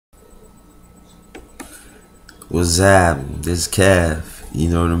What's happening? This Cav, you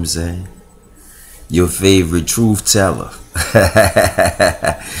know what I'm saying? Your favorite truth teller.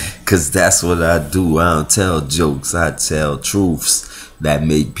 Cause that's what I do. I don't tell jokes, I tell truths that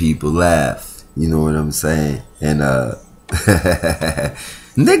make people laugh. You know what I'm saying? And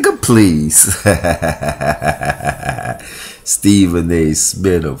nigga please. Stephen A.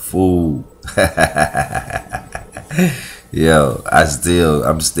 Smith a fool. Yo,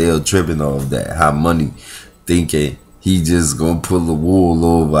 I'm still tripping off that. How money thinking he just gonna pull the wool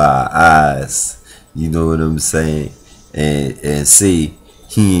over our eyes. You know what I'm saying? And see,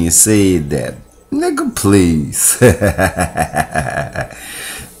 he ain't said that. Nigga, please.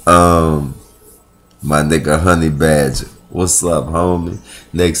 My nigga Honey Badger. What's up, homie?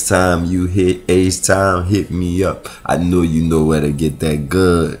 Next time you hit H-Town, hit me up. I know you know where to get that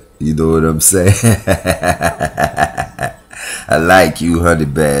good. You know what I'm saying? I like you, Honey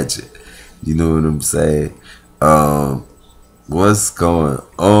Badger. You know what I'm saying? What's going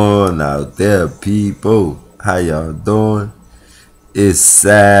on out there, people? How y'all doing? It's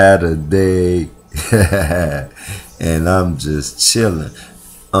Saturday. And I'm just chilling.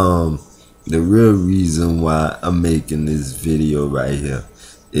 The real reason why I'm making this video right here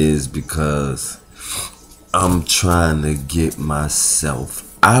is because I'm trying to get myself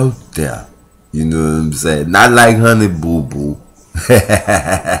out there. You know what I'm saying? Not like Honey Boo Boo.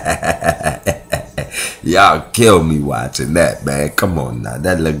 Y'all kill me watching that, man. Come on now.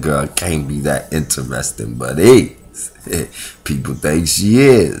 That little girl can't be that interesting, but hey, people think she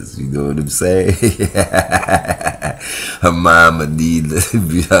is. You know what I'm saying? Her mama need to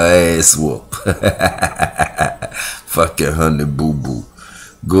be her ass whoop. Fucking Honey Boo Boo.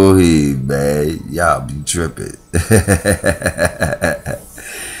 Go ahead, man. Y'all be tripping.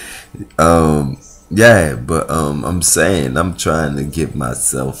 Yeah, but I'm saying I'm trying to get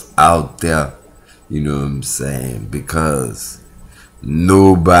myself out there. You know what I'm saying? Because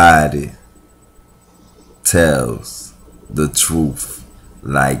nobody tells the truth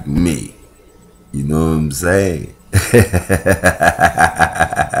like me. You know what I'm saying?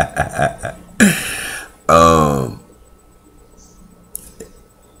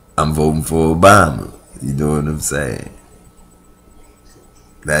 I'm voting for Obama. You know what I'm saying?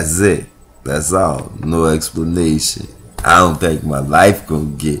 That's it. That's all. No explanation. I don't think my life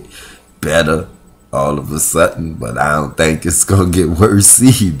gonna get better all of a sudden, but I don't think it's gonna get worse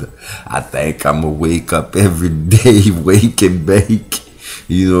either. I think I'm gonna wake up every day, wake and bake,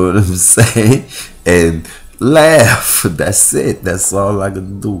 you know what I'm saying, and laugh. That's it. That's all I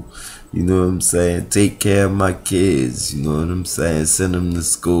can do. You know what I'm saying? Take care of my kids, you know what I'm saying? Send them to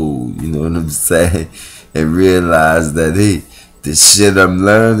school, you know what I'm saying? And realize that, hey, this shit I'm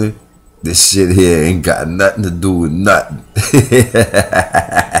learning, this shit here ain't got nothing to do with nothing.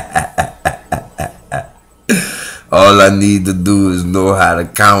 All I need to do is know how to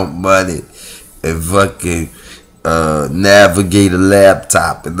count money and fucking navigate a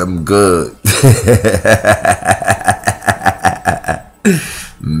laptop, and I'm good.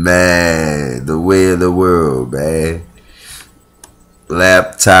 Man, the way of the world, man.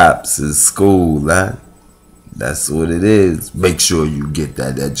 Laptops in school, huh? That's what it is. Make sure you get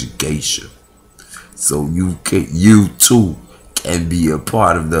that education, so you too can be a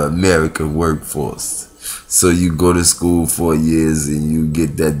part of the American workforce. So you go to school 4 years and you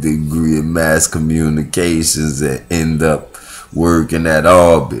get that degree in mass communications and end up working at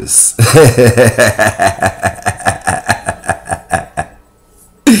Orbis.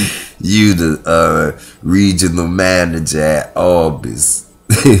 You the regional manager at Orbis.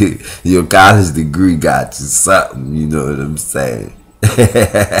 Your college degree got you something, you know what I'm saying?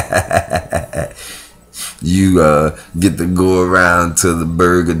 You get to go around to the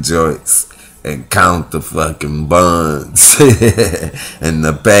burger joints and count the fucking buns and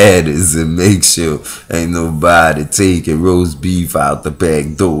the patties and make sure ain't nobody taking roast beef out the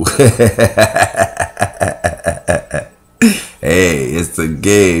back door. Hey, it's a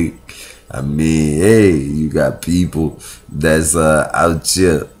gig. I mean, hey, you got people that's out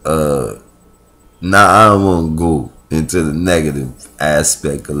here. Now I don't want to go into the negative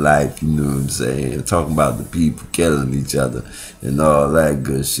aspect of life, you know what I'm saying? Talking about the people killing each other and all that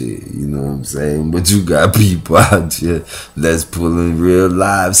good shit, you know what I'm saying? But you got people out here that's pulling real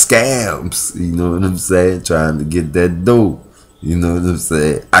live scams, you know what I'm saying? Trying to get that dough, you know what I'm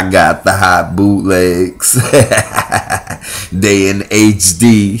saying? I got the hot bootlegs. They in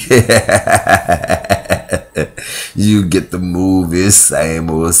HD. You get the movies, same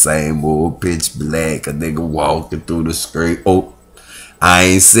old, pitch black, a nigga walking through the street. Oh, I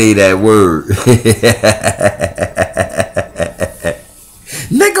ain't say that word.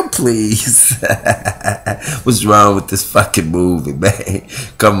 Nigga, please. What's wrong with this fucking movie, man?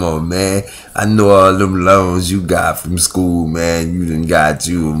 Come on, man. I know all them loans you got from school, man. You done got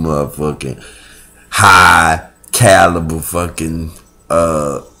you a motherfucking high caliber fucking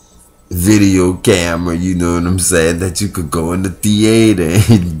video camera, you know what I'm saying, that you could go in the theater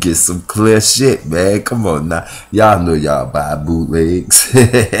and get some clear shit, man. Come on now. Y'all know y'all buy bootlegs.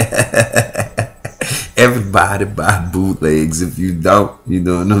 Everybody buy bootlegs. If you don't, you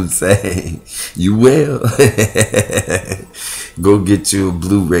know what I'm saying, you will. Go get you a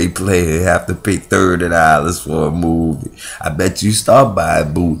Blu-ray player. Have to pay $30 for a movie. I bet you start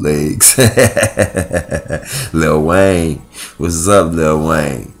buying bootlegs. Lil Wayne, what's up, Lil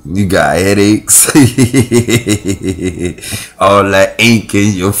Wayne? You got headaches? All that ink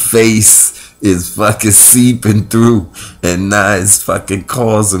in your face is fucking seeping through, and now it's fucking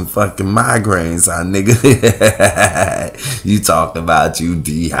causing fucking migraines, nigga. You talk about you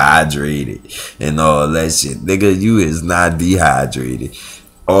dehydrated and all that shit, nigga. You is not dehydrated.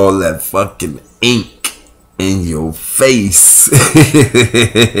 All that fucking ink in your face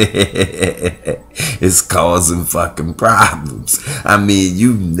is causing fucking problems. I mean,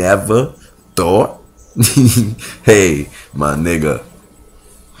 you never thought, hey, my nigga,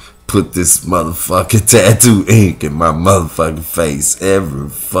 put this motherfucking tattoo ink in my motherfucking face, every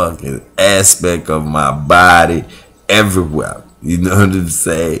fucking aspect of my body, everywhere. You know what I'm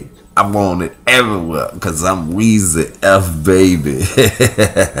saying? I want it everywhere, cause I'm Weezy F baby.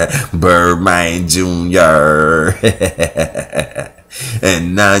 Birdman Jr.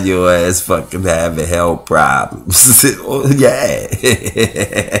 And now your ass fucking having health problems. Oh yeah.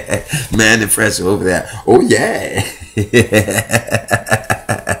 Man, the pressure over there. Oh yeah.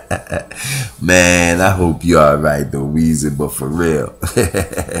 Man, I hope you alright though, Weezy, but for real,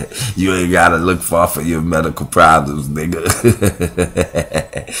 you ain't gotta look far for your medical problems, nigga.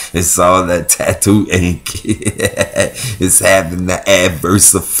 It's all that tattoo ink. It's having the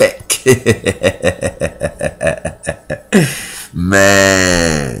adverse effect.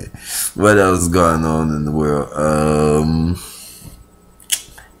 Man, what else going on in the world?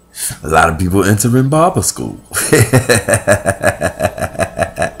 A lot of people entering barber school.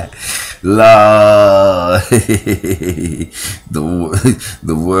 Lord,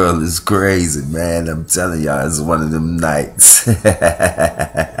 the world is crazy, man. I'm telling y'all, it's one of them nights.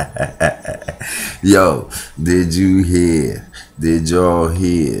 Yo, did y'all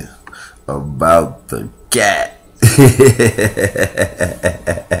hear about the cat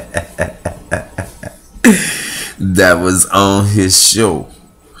that was on his show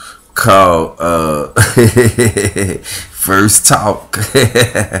called First Talk,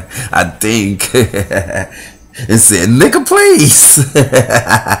 I think, and said, nigga, please.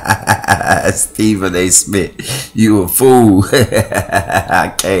 Stephen A. Smith, you a fool.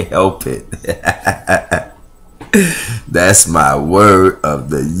 I can't help it. That's my word of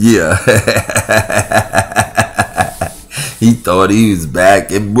the year. He thought he was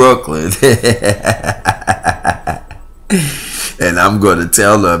back in Brooklyn. And I'm going to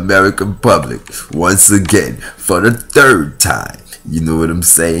tell the American public once again, for the third time, you know what I'm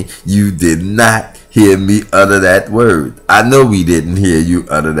saying? You did not hear me utter that word. I know we didn't hear you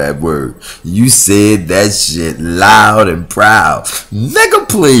utter that word. You said that shit loud and proud. Nigga,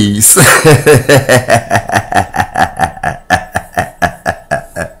 please.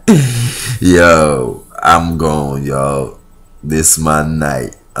 Yo, I'm gone, y'all. This my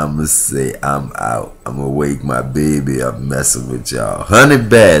night. I'ma say I'm out. I'ma wake my baby up messing with y'all. Honey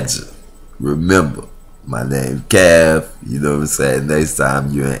Badger. Remember, my name Cav. You know what I'm saying? Next time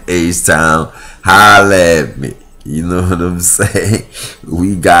you're in H-Town, holla at me. You know what I'm saying?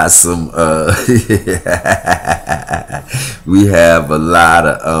 We got some we have a lot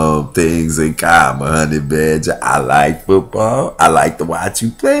of things in common, Honey Badger. I like football. I like to watch you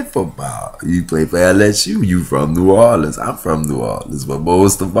play football. You play for LSU. You from New Orleans. I'm from New Orleans. But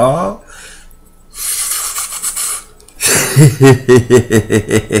most of all,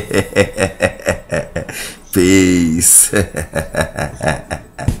 peace.